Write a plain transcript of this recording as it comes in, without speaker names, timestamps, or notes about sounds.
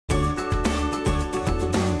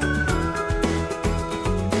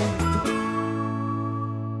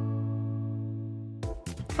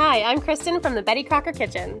Hi, I'm Kristen from the Betty Crocker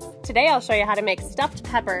Kitchens. Today I'll show you how to make stuffed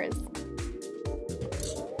peppers.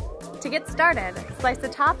 To get started, slice the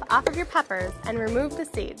top off of your peppers and remove the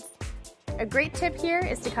seeds. A great tip here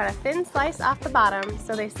is to cut a thin slice off the bottom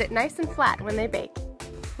so they sit nice and flat when they bake.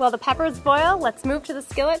 While the peppers boil, let's move to the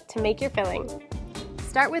skillet to make your filling.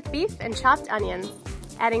 Start with beef and chopped onions,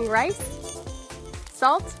 adding rice,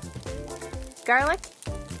 salt, garlic,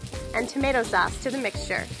 and tomato sauce to the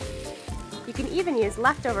mixture. You can even use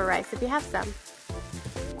leftover rice if you have some.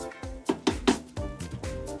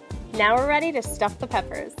 Now we're ready to stuff the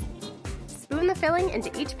peppers. Spoon the filling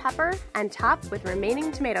into each pepper and top with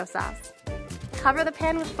remaining tomato sauce. Cover the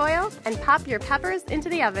pan with foil and pop your peppers into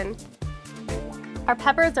the oven. Our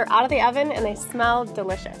peppers are out of the oven and they smell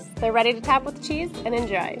delicious. They're ready to top with cheese and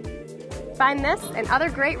enjoy. Find this and other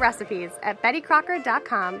great recipes at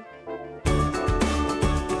bettycrocker.com.